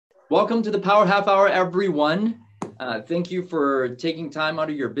Welcome to the Power Half Hour, everyone. Thank you for taking time out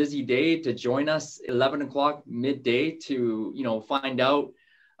of your busy day to join us 11 o'clock midday to, find out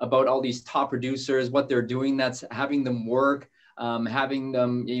about all these top producers, what they're doing that's having them work, having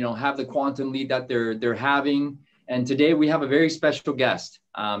them, have the quantum lead that they're having. And today we have a very special guest,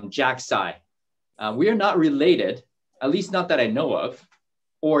 Jack Tsai. We are not related, at least not that I know of,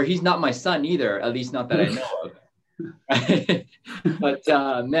 or he's not my son either, at least not that I know of. But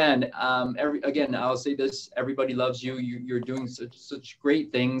again, I'll say this: everybody loves you. You're doing such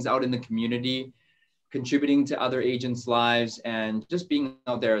great things out in the community, contributing to other agents' lives, and just being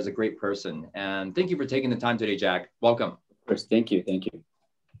out there as a great person. And thank you for taking the time today, Jack. Welcome. Of course, thank you.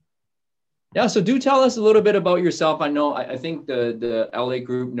 Yeah, so do tell us a little bit about yourself. I think the LA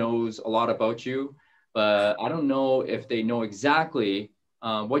group knows a lot about you, but I don't know if they know exactly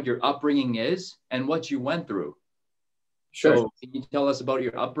what your upbringing is and what you went through. Sure. So can you tell us about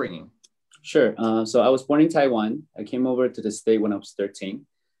your upbringing? Sure. So I was born in Taiwan. I came over to the state when I was 13.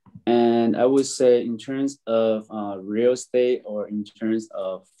 And I would say in terms of real estate or in terms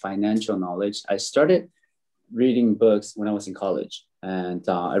of financial knowledge, I started reading books when I was in college. And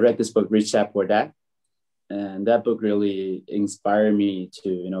I read this book, Rich Dad Poor Dad. And that book really inspired me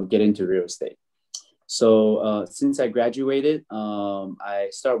to, get into real estate. So since I graduated, I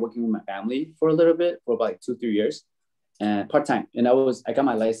started working with my family for a little bit, for about 2-3 years. And part-time. And I got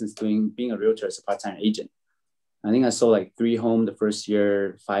my license being a realtor as a part-time agent. I think I sold like 3 homes the first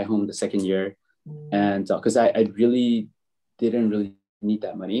year, 5 homes the second year. And because I really didn't really need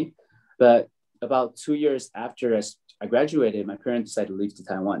that money. But about 2 years after I graduated, my parents decided to leave to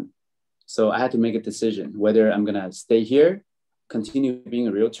Taiwan. So I had to make a decision whether I'm going to stay here, continue being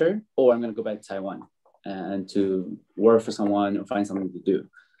a realtor, or I'm going to go back to Taiwan and to work for someone or find something to do.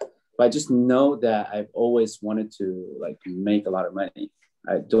 But I just know that I've always wanted to make a lot of money.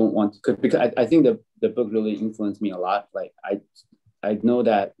 I don't want to, because I think the book really influenced me a lot. Like I know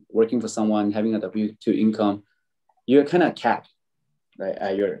that working for someone, having a W-2 income, you're kind of capped, right?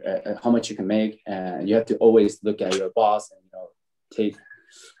 At how much you can make, and you have to always look at your boss and take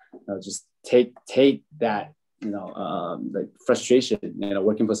that frustration,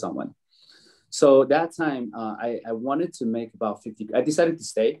 working for someone. So that time I wanted to make about 50. I decided to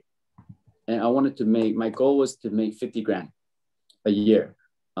stay. And I wanted to my goal was to make 50 grand a year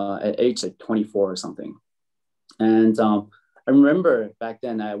at age 24 or something. And I remember back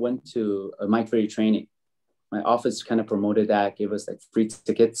then I went to a Mike Ferry training. My office kind of promoted that, gave us free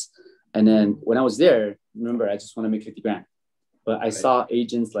tickets. And then when I was there, remember, I just want to make 50 grand. But I saw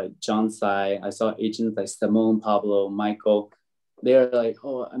agents like Jack Tsai, I saw agents like Simone, Pablo, Michael. They're like,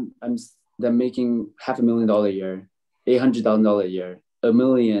 oh, they're making $500,000 a year, $800,000 a year, $1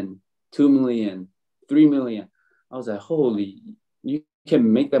 million. 2 million, 3 million. I was like, holy, you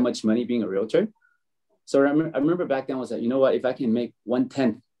can make that much money being a realtor? So I remember back then I was like, you know what, if I can make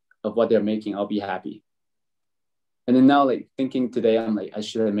 1/10 of what they're making, I'll be happy. And then now thinking today, I'm like, I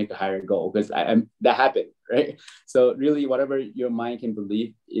should make a higher goal because that happened, right? So really whatever your mind can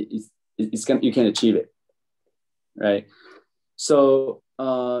believe, you can achieve it, right? So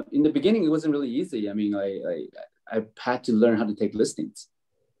in the beginning, it wasn't really easy. I mean, I had to learn how to take listings.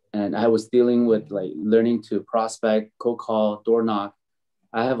 And I was dealing with learning to prospect, cold call, door knock.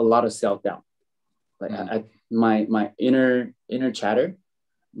 I have a lot of self-doubt. My inner chatter,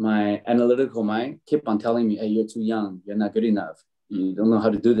 my analytical mind kept on telling me, hey, you're too young. You're not good enough. You don't know how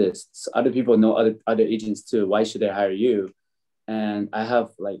to do this. So other people know other agents too. Why should they hire you? And I have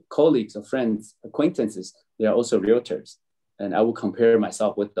colleagues or friends, acquaintances. They are also realtors. And I will compare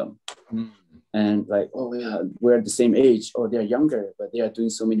myself with them. And oh yeah, we're the same age, or they're younger, but they are doing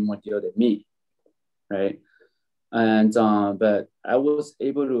so many more deals than me, right? And but I was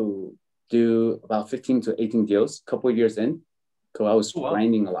able to do about 15 to 18 deals a couple of years in, so I was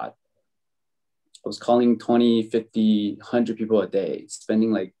grinding a lot. I was calling 20, 50, 100 people a day,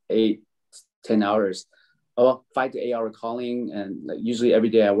 spending 8-10 hours, about 5 to 8 hour calling, and usually every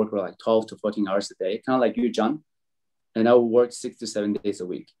day I work for 12 to 14 hours a day, kind of like you, John. And I would work 6 to 7 days a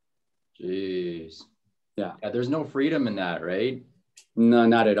week. Jeez. Yeah. There's no freedom in that, right? No,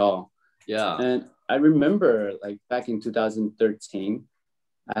 not at all. Yeah. And I remember back in 2013,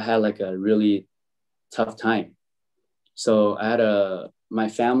 I had a really tough time. So I had my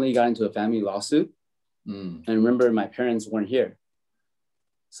family got into a family lawsuit. And remember my parents weren't here.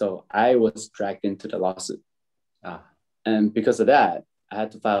 So I was dragged into the lawsuit. And because of that, I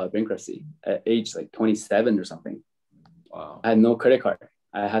had to file a bankruptcy at age 27 or something. Wow. I had no credit card.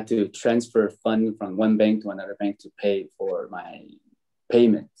 I had to transfer funds from one bank to another bank to pay for my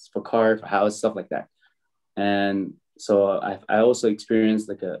payments for car, for house, stuff like that. And So I also experienced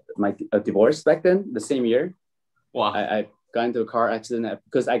like a divorce back then, the same year. Wow. I got into a car accident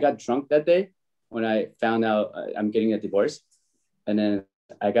because I got drunk that day when I found out I'm getting a divorce. And then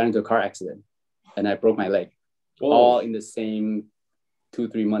I got into a car accident and I broke my leg. Whoa. All in the same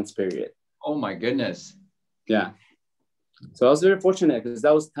 2-3 months period. Oh my goodness. Yeah. So I was very fortunate because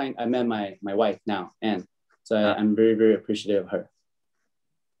that was the time I met my wife now. And so I'm very, very appreciative of her.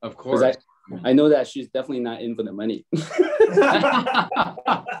 Of course. I know that she's definitely not in for the money. She's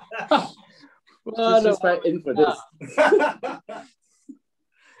just right in for this.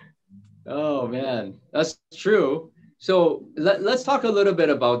 Oh man, that's true. So let's talk a little bit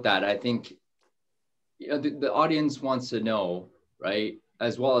about that. I think the audience wants to know, right,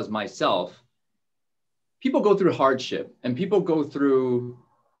 as well as myself, people go through hardship and people go through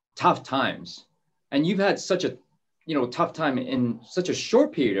tough times. And you've had such a tough time in such a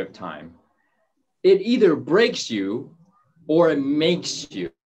short period of time. It either breaks you or it makes you.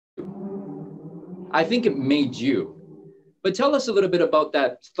 I think it made you. But tell us a little bit about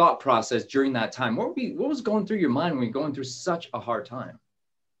that thought process during that time. What was going through your mind when you're going through such a hard time?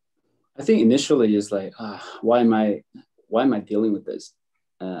 I think initially it's like, why am I dealing with this?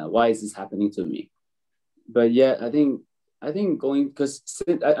 Why is this happening to me? But yeah, I think going, because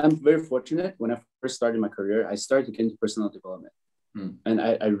I'm very fortunate. When I first started my career, I started to get into personal development, and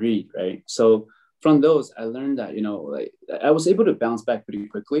I read, right? So from those, I learned that like I was able to bounce back pretty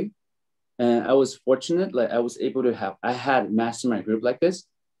quickly, and I was fortunate. Like I was able to I had mastermind group like this.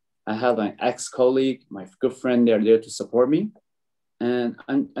 I had my ex-colleague, my good friend, they're there to support me. And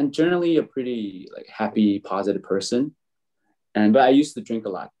I'm generally a pretty like happy, positive person. But I used to drink a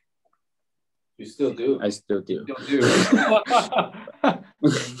lot. You still do? I still do. You still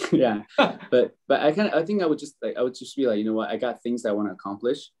do. Yeah. But I think I would just be like, you know what? I got things I want to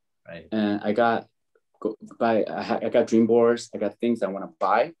accomplish. Right. And I got dream boards. I got things I want to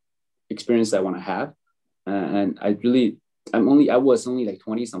buy, experience I want to have. And I was only like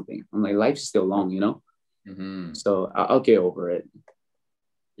 20 something. I'm like, life's still long, Mm-hmm. So I'll get over it.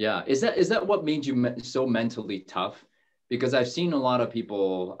 Yeah. Is that what made you so mentally tough? Because I've seen a lot of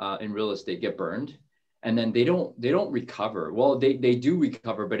people in real estate get burned and then they don't recover. Well, they do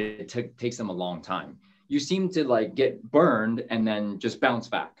recover, but it takes them a long time. You seem to like get burned and then just bounce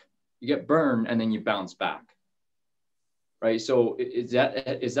back. You get burned and then you bounce back. Right. So is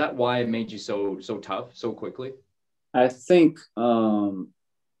that why it made you so tough so quickly? I think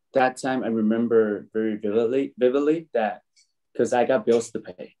that time I remember very vividly that because I got bills to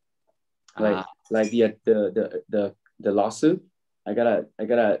pay, like the lawsuit, I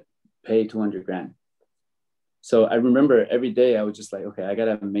gotta pay $200,000. So I remember every day I was just like, okay, I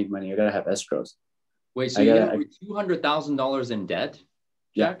gotta make money. I gotta have escrows. Wait, so you have $200,000 in debt,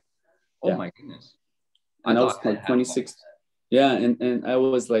 Jack? Yeah. Oh my goodness. And I was like 26. Yeah, and I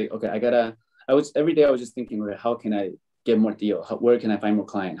was like, okay, every day I was just thinking, okay, how can I get more deal? Where can I find more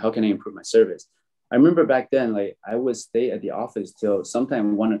client? How can I improve my service? I remember back then, like I would stay at the office till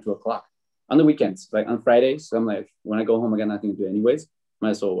sometime 1 or 2 o'clock on the weekends, like on Fridays. So I'm like, when I go home, I got nothing to do anyways.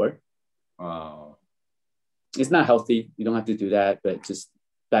 Might as well work. Wow. It's not healthy. You don't have to do that, but just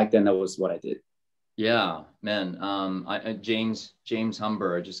back then, that was what I did. Yeah, man. James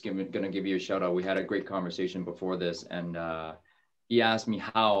Humber, gonna give you a shout out. We had a great conversation before this, and he asked me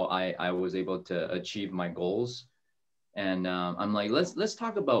how I was able to achieve my goals. And I'm like, let's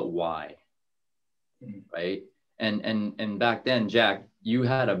talk about why, right? And back then, Jack, you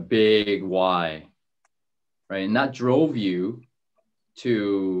had a big why, right? And that drove you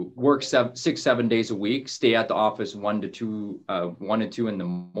to work 6-7 days a week, stay at the office 1 to 2 in the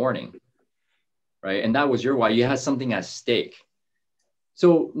morning, right? And that was your why. You had something at stake.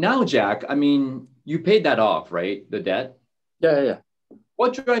 So now, Jack, I mean, you paid that off, right? The debt. Yeah.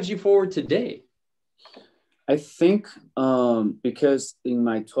 What drives you forward today? I think because in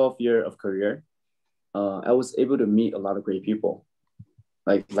my 12th year of career, I was able to meet a lot of great people,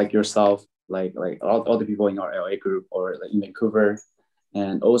 like yourself, like all the people in our LA group or like in Vancouver,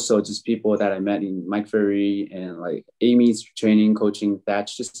 and also just people that I met in Mike Ferry and like Amy's training, coaching. I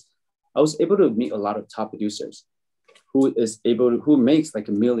was able to meet a lot of top producers who makes like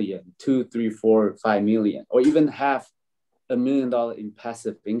 $1 million, 2, 3, 4, 5 million, or even half $1 million in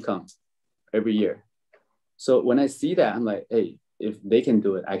passive income every year. So when I see that, I'm like, hey, if they can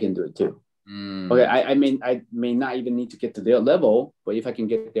do it, I can do it too. Okay, I may not even need to get to their level, but if I can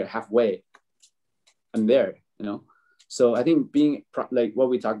get there halfway, I'm there, So I think being like what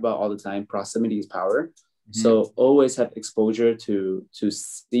we talk about all the time, proximity is power. Mm-hmm. So always have exposure to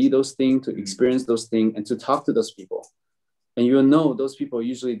see those things, to experience those things, and to talk to those people. And those people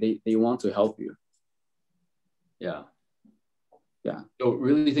usually they want to help you. Yeah. Yeah. So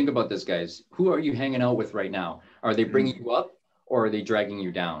really think about this, guys. Who are you hanging out with right now? Are they bringing you up or are they dragging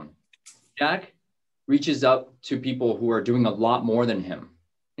you down? Jack reaches up to people who are doing a lot more than him.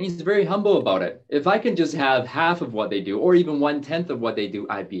 And he's very humble about it. If I can just have half of what they do, or even 1/10 of what they do,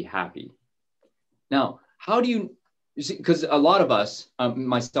 I'd be happy. Now, how do you see? Because a lot of us,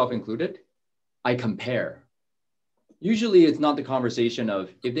 myself included, I compare. Usually it's not the conversation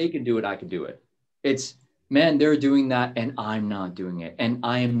of if they can do it, I can do it. It's, man, they're doing that and I'm not doing it. And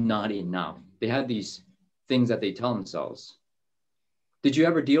I'm not enough. They have these things that they tell themselves. Did you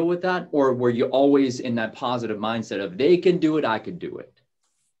ever deal with that? Or were you always in that positive mindset of they can do it, I could do it?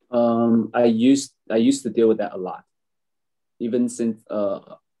 I used to deal with that a lot, even since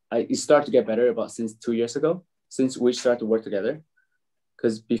it started to get better about since 2 years ago, since we started to work together.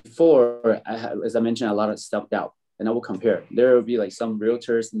 Because before, as I mentioned, a lot of self-doubt, and I will compare. There will be like some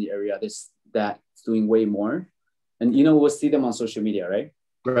realtors in the area that's doing way more, and we'll see them on social media, right?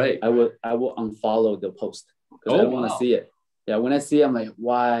 Right. I will unfollow the post because I don't want to see it. Yeah, when I see it, I'm like,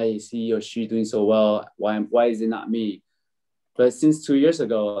 why is he or she doing so well? Why is it not me? But since 2 years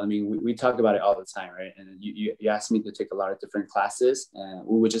ago, I mean, we talk about it all the time, right? And you asked me to take a lot of different classes, and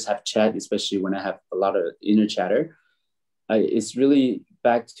we would just have chat, especially when I have a lot of inner chatter. It's really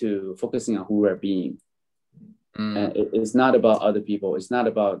back to focusing on who we're being. And it's not about other people. It's not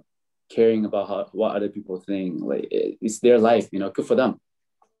about caring about what other people think. Like it's their life, good for them.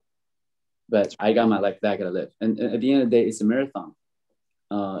 But I got my life that I gotta live. And at the end of the day, it's a marathon.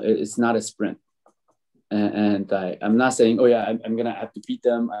 It's not a sprint. And I'm not saying, oh yeah, I'm gonna have to beat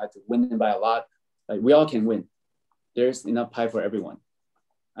them. I have to win them by a lot. Like we all can win. There's enough pie for everyone.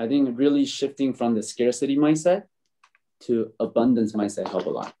 I think really shifting from the scarcity mindset to abundance mindset help a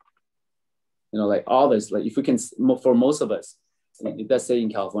lot. Like all this, like if we can, for most of us, let's say in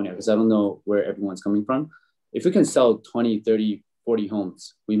California, because I don't know where everyone's coming from. If we can sell 20, 30, 40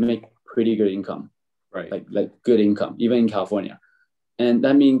 homes, we make pretty good income, right? Like good income, even in California. And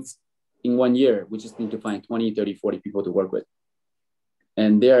that means in 1 year, we just need to find 20, 30, 40 people to work with.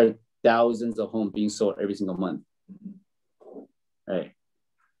 And there are thousands of homes being sold every single month, right?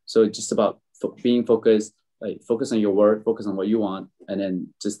 So it's just about being focused, like focus on your work, focus on what you want, and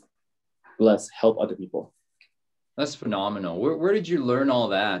then just help other people. That's phenomenal. Where did you learn all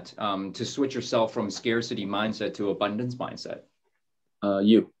that to switch yourself from scarcity mindset to abundance mindset?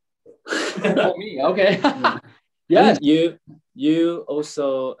 You. Oh, me. Okay. Yes. You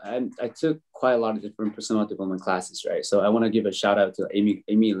also, I took quite a lot of different personal development classes, right? So I want to give a shout out to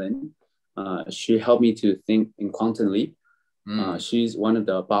Amy Lin. She helped me to think in quantum leap. She's one of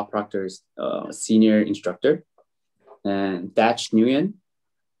the Bob Proctor's senior instructor, and Dash Nguyen.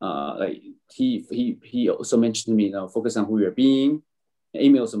 Like he also mentioned to me, focus on who you're being.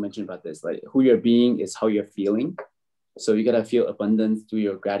 Amy also mentioned about this, like who you're being is how you're feeling. So you gotta feel abundance through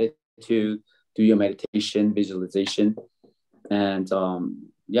your gratitude, through your meditation, visualization, and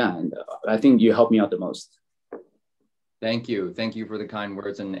and I think you helped me out the most. Thank you for the kind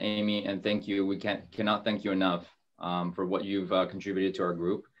words, and Amy, and thank you. We cannot thank you enough for what you've contributed to our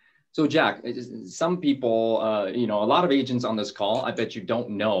group. So Jack, some people, a lot of agents on this call, I bet you don't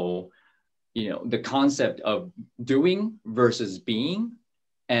know, the concept of doing versus being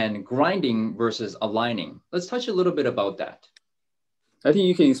and grinding versus aligning. Let's touch a little bit about that. I think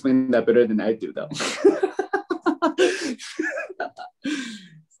you can explain that better than I do, though.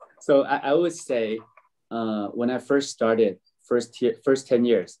 So I would say when I first started, first 10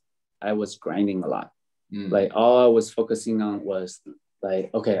 years, I was grinding a lot. Like all I was focusing on was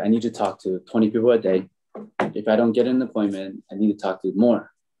like, okay, I need to talk to 20 people a day. If I don't get an appointment, I need to talk to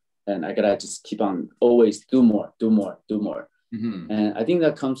more. And I gotta just keep on always do more. Mm-hmm. And I think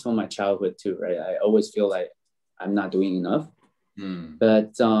that comes from my childhood too, right? I always feel like I'm not doing enough.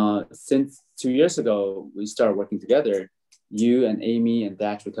 But since 2 years ago, we started working together. You and Amy and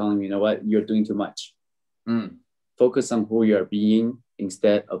Dax were telling me, you know what, you're doing too much. Focus on who you're being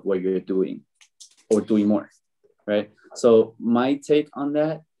instead of what you're doing or doing more, right? So my take on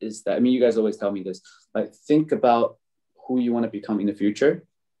that is that, I mean, you guys always tell me this, like think about who you want to become in the future.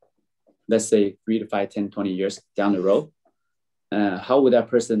 Let's say 3 to 5, 10, 20 years down the road. How would that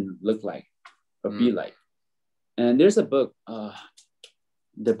person look like or be like? And there's a book,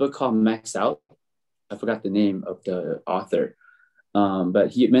 the book called Max Out. I forgot the name of the author.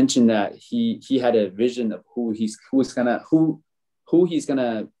 But he mentioned that he had a vision of who he's gonna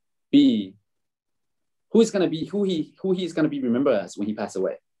be remembered as when he passed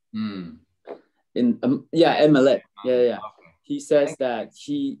away. Emmett. Yeah. He says that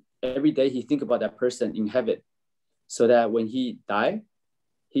every day he think about that person in heaven, so that when he die,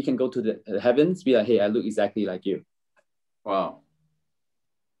 he can go to the heavens, be like, hey, I look exactly like you. Wow.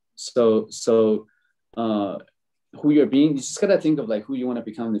 So who you're being, you just gotta think of like who you want to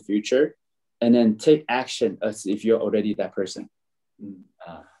become in the future, and then take action as if you're already that person.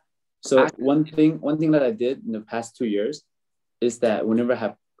 So one thing that I did in the past 2 years is that whenever I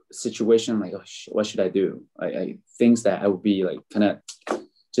have a situation like, oh, what should I do? Things that I would be like kind of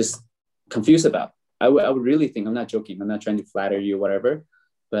just confused about. I would really think, I'm not joking, I'm not trying to flatter you or whatever,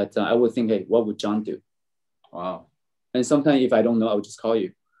 but I would think, hey, what would John do? Wow. And sometimes if I don't know, I would just call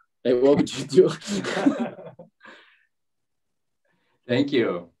you. Hey, what would you do? Thank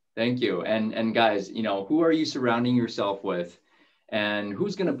you. Thank you. And guys, you know, who are you surrounding yourself with? And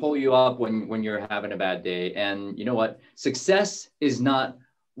who's going to pull you up when you're having a bad day? And you know what? Success is not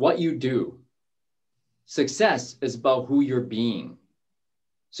what you do. Success is about who you're being.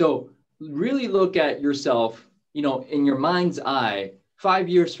 So really look at yourself, you know, in your mind's eye, 5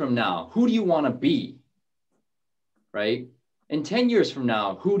 years from now, who do you want to be? Right? In 10 years from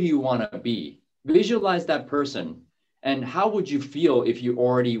now, who do you want to be? Visualize that person. And how would you feel if you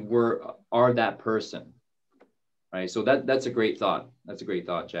already are that person? Right. So that's a great thought. That's a great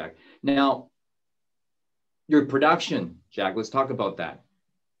thought, Jack. Now, your production, Jack, let's talk about that.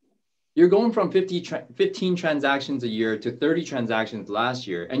 You're going from 15 transactions a year to 30 transactions last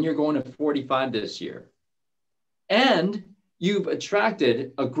year, and you're going to 45 this year. And you've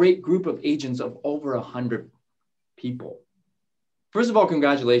attracted a great group of agents of over 100 people. First of all,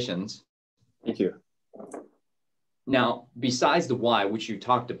 congratulations. Thank you. Now, besides the why, which you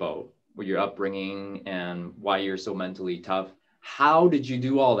talked about, with your upbringing and why you're so mentally tough, how did you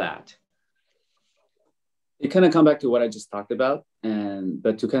do all that? It kind of come back to what I just talked about,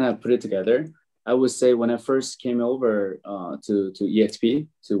 but to kind of put it together, I would say when I first came over to EXP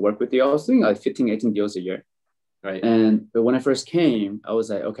to work with you, I was doing like 15, 18 deals a year. Right. But when I first came, I was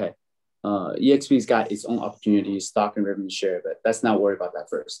like, okay, EXP's got its own opportunities, stock and revenue share, but let's not worry about that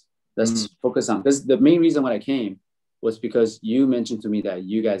first. Let's focus on, because the main reason why I came was because you mentioned to me that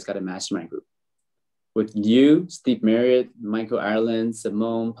you guys got a mastermind group with you, Steve Marriott, Michael Ireland,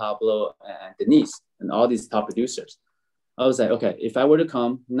 Simone, Pablo, and Denise, and all these top producers. I was like, okay, if I were to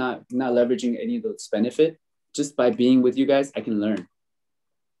come, not leveraging any of those benefit, just by being with you guys, I can learn.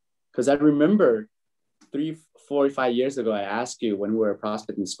 Because I remember 3, 4, 5 years ago, I asked you when we were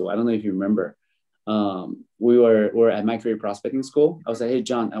prospecting school. I don't know if you remember. We were at my career prospecting school. I was like, hey,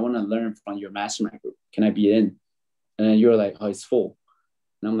 John, I want to learn from your mastermind group. Can I be in? And you were like, oh, it's full.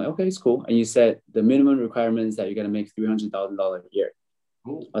 And I'm like, okay, it's cool. And you said the minimum requirements that you're going to make $300,000 a year.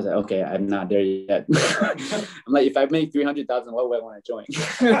 Ooh. I was like, okay, I'm not there yet. I'm like, if I make 300,000, why would I want to join?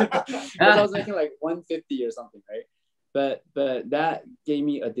 Because I was making like 150 or something, right? But that gave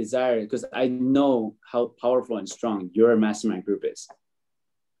me a desire, because I know how powerful and strong your mastermind group is.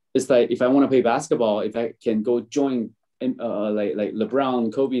 It's like, if I want to play basketball, if I can go join like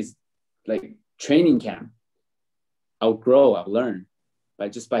LeBron, Kobe's like training camp, I'll grow, I'll learn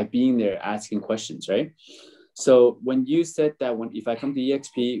by being there, asking questions, right? So when you said that if I come to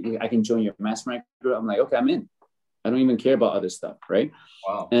EXP, I can join your mastermind group, I'm like, okay, I'm in. I don't even care about other stuff, right?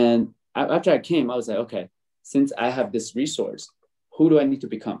 Wow. And after I came, I was like, okay, since I have this resource, who do I need to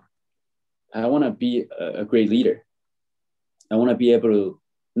become? I want to be a great leader. I want to be able to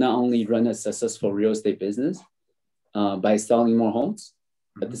not only run a successful real estate business by selling more homes,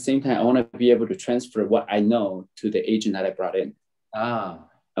 at the same time, I want to be able to transfer what I know to the agent that I brought in. I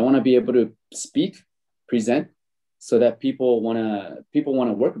want to be able to speak, present, so that people want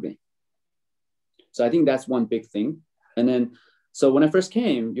to work with me. So I think that's one big thing. And then, so when I first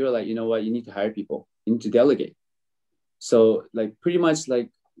came, you were like, you know what, you need to hire people, you need to delegate. So like pretty much like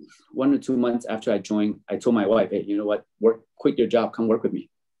 1 or 2 months after I joined, I told my wife, hey, you know what, quit your job, come work with me.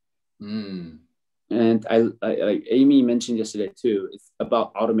 And I like Amy mentioned yesterday too, it's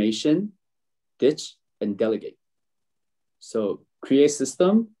about automation, ditch, and delegate. So create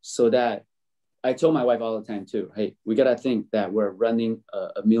system so that I told my wife all the time too, hey, we got to think that we're running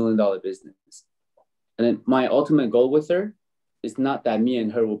a $1 million business. And then my ultimate goal with her is not that me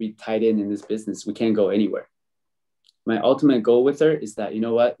and her will be tied in this business. We can't go anywhere. My ultimate goal with her is that, you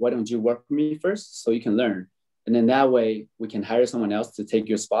know what, why don't you work for me first so you can learn? And then that way we can hire someone else to take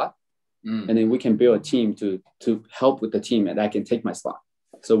your spot. And then we can build a team to help with the team, and I can take my spot.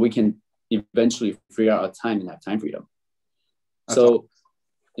 So we can eventually free out our time and have time freedom. So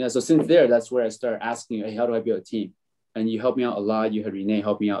since there, that's where I start asking you, hey, how do I build a team? And you help me out a lot. You had Renee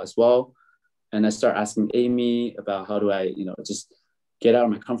help me out as well. And I start asking Amy about how do I, just get out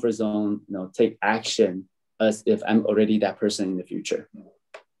of my comfort zone, take action as if I'm already that person in the future.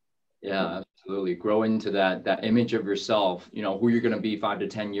 Yeah, Absolutely. Grow into that image of yourself, you know, who you're going to be 5 to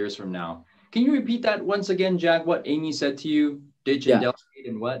 10 years from now. Can you repeat that once again, Jack? What Amy said to you? Ditch and Yeah. delegate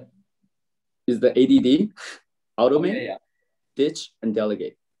and what? Is the ADD, Oh, automate, yeah. ditch, and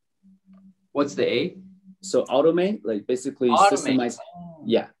delegate. What's the A? So automate, like basically Automate. systemize.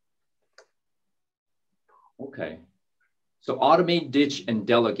 Yeah. Okay. So automate, ditch, and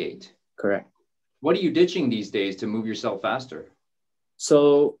delegate. Correct. What are you ditching these days to move yourself faster?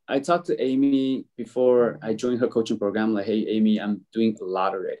 So I talked to Amy before I joined her coaching program. Like, hey, Amy, I'm doing a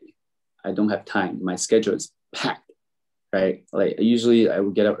lot already. I don't have time. My schedule is packed, right? Like usually I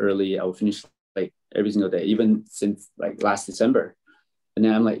would get up early. I would finish like every single day, even since like last December. And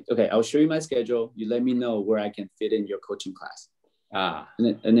then I'm like, okay, I'll show you my schedule. You let me know where I can fit in your coaching class.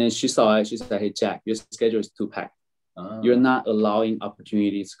 And then she saw it. She said, hey, Jack, your schedule is too packed. You're not allowing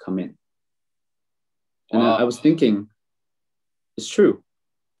opportunities to come in. And I was thinking, it's true.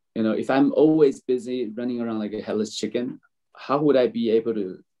 You know, if I'm always busy running around like a headless chicken, how would I be able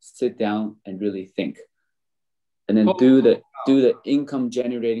to sit down and really think? And then do the income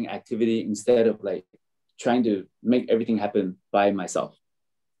generating activity instead of like trying to make everything happen by myself.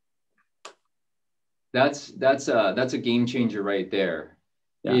 That's a game changer right there.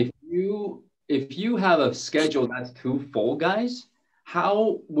 Yeah. If you have a schedule that's too full, guys,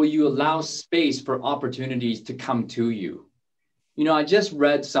 how will you allow space for opportunities to come to you? You know, I just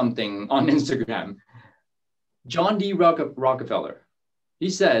read something on Instagram. John D. Rockefeller, he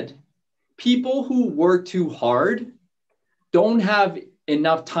said, people who work too hard don't have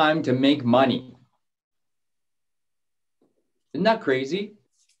enough time to make money. Isn't that crazy?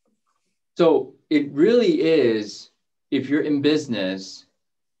 So it really is, if you're in business,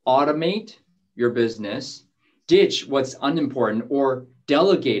 automate your business, ditch what's unimportant, or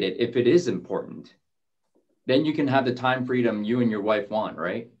delegate it if it is important. Then you can have the time freedom you and your wife want,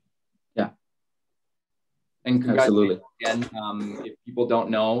 right? Yeah. And congratulations again. If people don't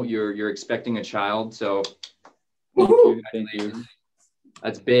know, you're expecting a child, so thank you.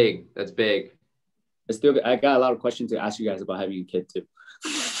 That's big. That's big. I got a lot of questions to ask you guys about having a kid too.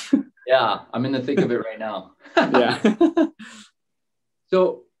 Yeah, I'm in the thick of it right now. Yeah.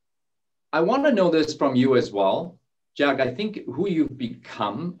 So I want to know this from you as well. Jack, I think who you've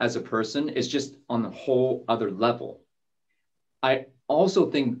become as a person is just on a whole other level. I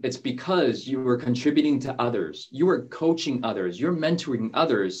also think it's because you were contributing to others. You were coaching others. You're mentoring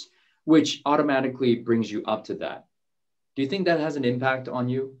others, which automatically brings you up to that. Do you think that has an impact on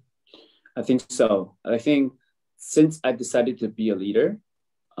you? I think so. I think since I decided to be a leader,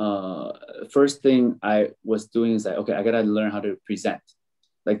 first thing I was doing is like, okay, I got to learn how to present.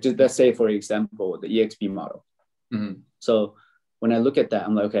 Like, just let's say, for example, the EXP model. Mm-hmm. So when I look at that,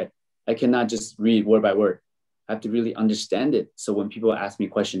 I'm like, okay, I cannot just read word by word. I have to really understand it. So when people ask me a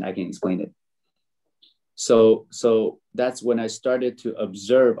question, I can explain it. So that's when I started to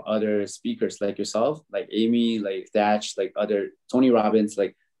observe other speakers like yourself, like Amy, like Thatch, like other Tony Robbins,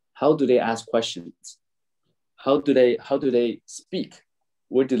 like how do they ask questions? How do they speak?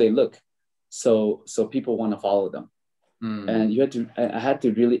 Where do they look? So people want to follow them. And I had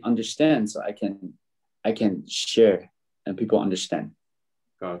to really understand so I can share and people understand.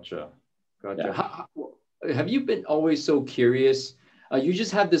 Gotcha. Yeah. Have you been always so curious? You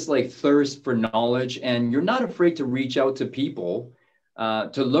just have this like thirst for knowledge, and you're not afraid to reach out to people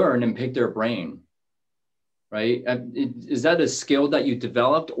to learn and pick their brain, right? Is that a skill that you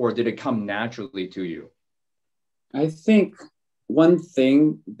developed, or did it come naturally to you? I think one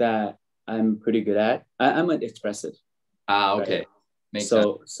thing that I'm pretty good at, I'm an expressive. Okay. Right? Makes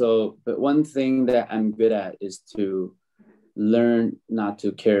sense. But one thing that I'm good at is to learn not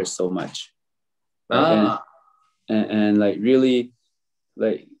to care so much. Right? And like really,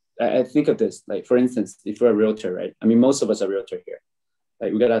 like I think of this, like for instance, if we're a realtor, right? I mean, most of us are realtor here.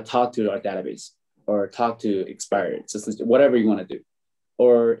 Like we gotta talk to our database or talk to expired, just whatever you want to do.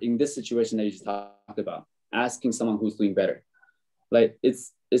 Or in this situation that you just talked about, asking someone who's doing better. Like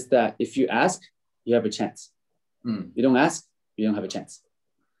it's that if you ask, you have a chance. You don't ask, you don't have a chance.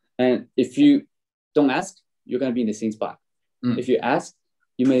 And if you don't ask, you're gonna be in the same spot. If you ask,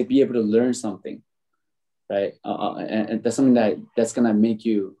 you may be able to learn something, right? And that's something that's gonna make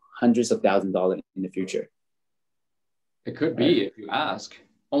you hundreds of thousands of dollars in the future. It could be if you ask.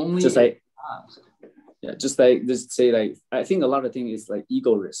 Only just like ask. Yeah, just say like I think a lot of things is like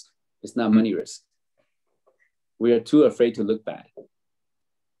ego risk. It's not money risk. We are too afraid to look bad.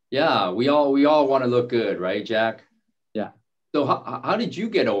 Yeah, we all want to look good, right, Jack? Yeah. So how did you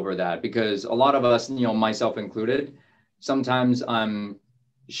get over that? Because a lot of us, myself included, sometimes I'm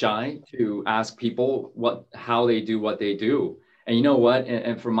shy to ask people how they do what they do. And you know what?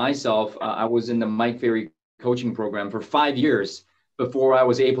 And for myself, I was in the Mike Ferry coaching program for 5 years before I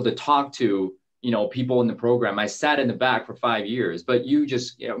was able to talk to, people in the program. I sat in the back for 5 years, but you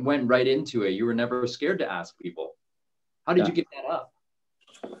just went right into it. You were never scared to ask people. How did you get that up?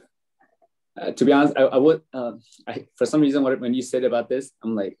 To be honest, I would, for some reason, when you said about this,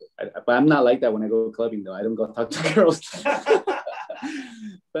 I'm like, but I'm not like that when I go clubbing though. I don't go talk to girls.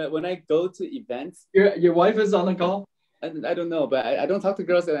 But when I go to events. Your wife is on the call? I don't know, but I don't talk to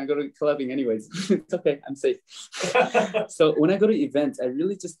girls and I go to clubbing anyways. It's okay, I'm safe. So when I go to events, I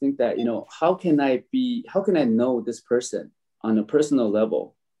really just think that, how can I know this person on a personal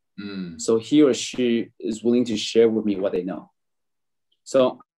level? So he or she is willing to share with me what they know.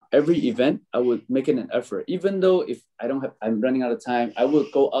 So every event, I would make it an effort, even though if I'm running out of time, I will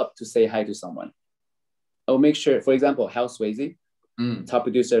go up to say hi to someone. I'll make sure, for example, Hal Swayze, top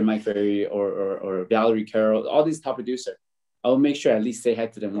producer, Mike Ferry, or Valerie Carroll, all these top producers, I'll make sure I at least say hi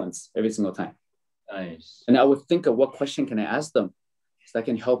to them once every single time. Nice. And I would think of what question can I ask them so that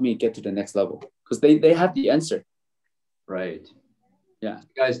can help me get to the next level, because they have the answer. Right. Yeah.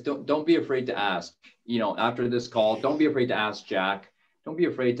 Guys, don't be afraid to ask. After this call, don't be afraid to ask Jack. Don't be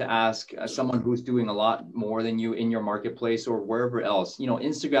afraid to ask someone who's doing a lot more than you in your marketplace or wherever else.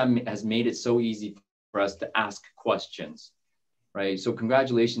 Instagram has made it so easy for us to ask questions, right? So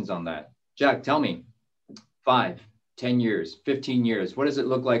congratulations on that. Jack, tell me, 5, 10 years, 15 years, what does it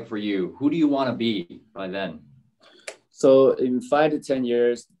look like for you? Who do you want to be by then? So in 5 to 10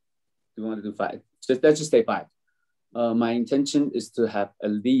 years, we want to do 5. Let's just say 5. My intention is to have at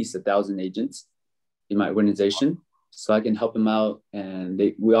least 1,000 agents in my organization, so I can help them out, and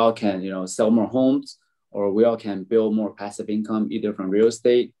we all can, sell more homes, or we all can build more passive income, either from real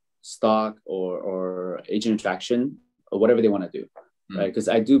estate, stock, or agent attraction, or whatever they want to do, right? Because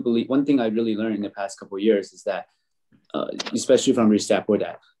I do believe one thing I really learned in the past couple of years is that, especially from Rich Dad Poor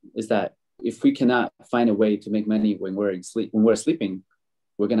Dad, is that if we cannot find a way to make money when we're sleeping,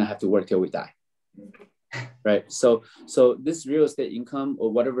 we're gonna have to work till we die. Right. So this real estate income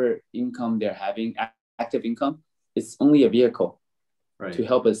or whatever income they're having, active income, it's only a vehicle, right, to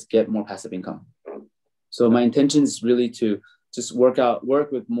help us get more passive income. So my intention is really to just work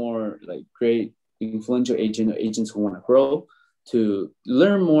with more like great influential agents who want to grow, to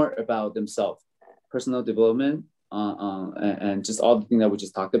learn more about themselves, personal development, and just all the things that we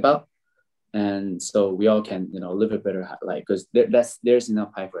just talked about. And so we all can, live a better life, because there's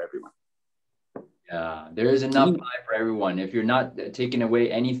enough pie for everyone. Yeah, there is enough pie for everyone. If you're not taking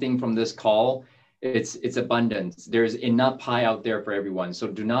away anything from this call, it's abundance. There's enough pie out there for everyone. So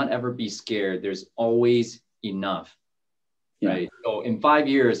do not ever be scared. There's always enough, right? So in 5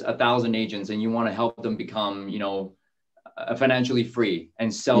 years, 1,000 agents, and you want to help them become, financially free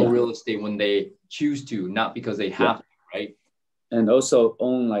and sell real estate when they choose to, not because they have to, right? And also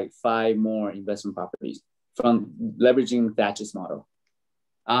own like 5 more investment properties from leveraging Thatch's model.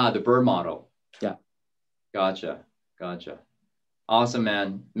 The Burr model. Yeah. Gotcha. Awesome,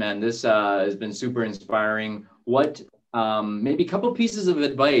 man. This has been super inspiring. What maybe a couple pieces of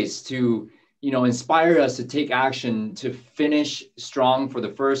advice to, inspire us to take action to finish strong for the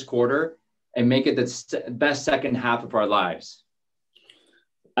first quarter and make it the best second half of our lives?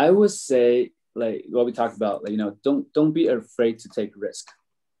 I would say, like what we talked about, like, don't be afraid to take risk.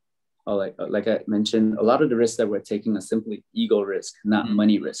 Or like I mentioned, a lot of the risks that we're taking are simply ego risk, not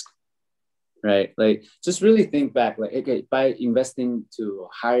money risk. Right? Like, just really think back, like, okay, by investing to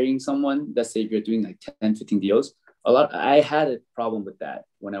hiring someone, let's say if you're doing like 10, 15 deals, I had a problem with that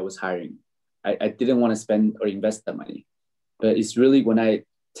when I was hiring. I didn't want to spend or invest that money. But it's really when I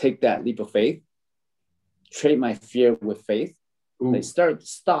take that leap of faith, trade my fear with faith, like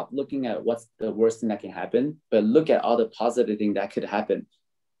stop looking at what's the worst thing that can happen, but look at all the positive thing that could happen.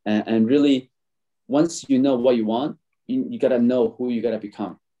 And really, once you know what you want, you got to know who you got to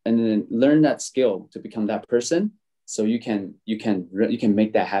become. And then learn that skill to become that person, so you can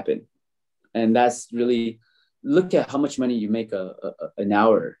make that happen. And that's really, look at how much money you make an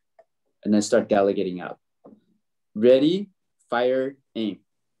hour, and then start delegating out. Ready, fire, aim.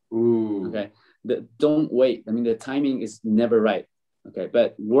 Okay. Don't wait. I mean, the timing is never right. Okay,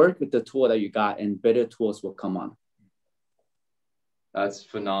 but work with the tool that you got, and better tools will come on. That's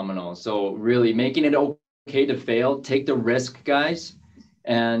phenomenal. So really making it okay to fail. Take the risk, guys.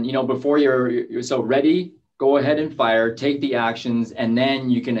 And, before you're so ready, go ahead and fire, take the actions, and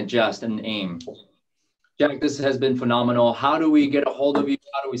then you can adjust and aim. Jack, this has been phenomenal. How do we get a hold of you?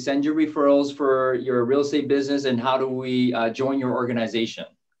 How do we send you referrals for your real estate business? And how do we join your organization?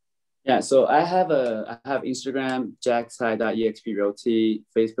 Yeah, so I have Instagram, jacktsai.exp Realty,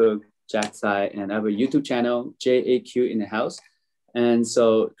 Facebook, Jack Tsai, and I have a YouTube channel, JAQ in the house. And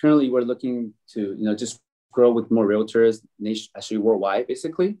so currently we're looking to, just grow with more realtors, actually worldwide,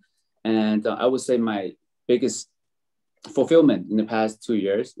 basically. And I would say my biggest fulfillment in the past 2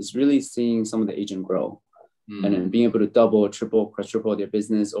 years is really seeing some of the agent grow and then being able to double, triple, quadruple their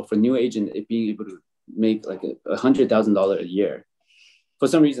business, or for new agent, being able to make like $100,000 a year. For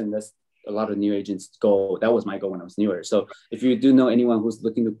some reason, that's a lot of new agents goal. That was my goal when I was newer. So if you do know anyone who's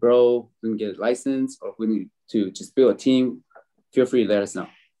looking to grow, who can get a license, or who need to just build a team, feel free to let us know.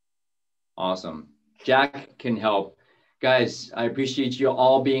 Awesome. Jack can help. Guys, I appreciate you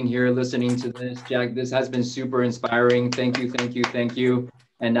all being here listening to this. Jack, this has been super inspiring. Thank you, thank you, thank you.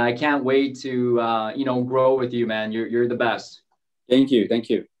 And I can't wait to, grow with you, man. You're the best. Thank you for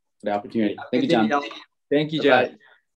the opportunity. Thank you, John. Thank you, Jack.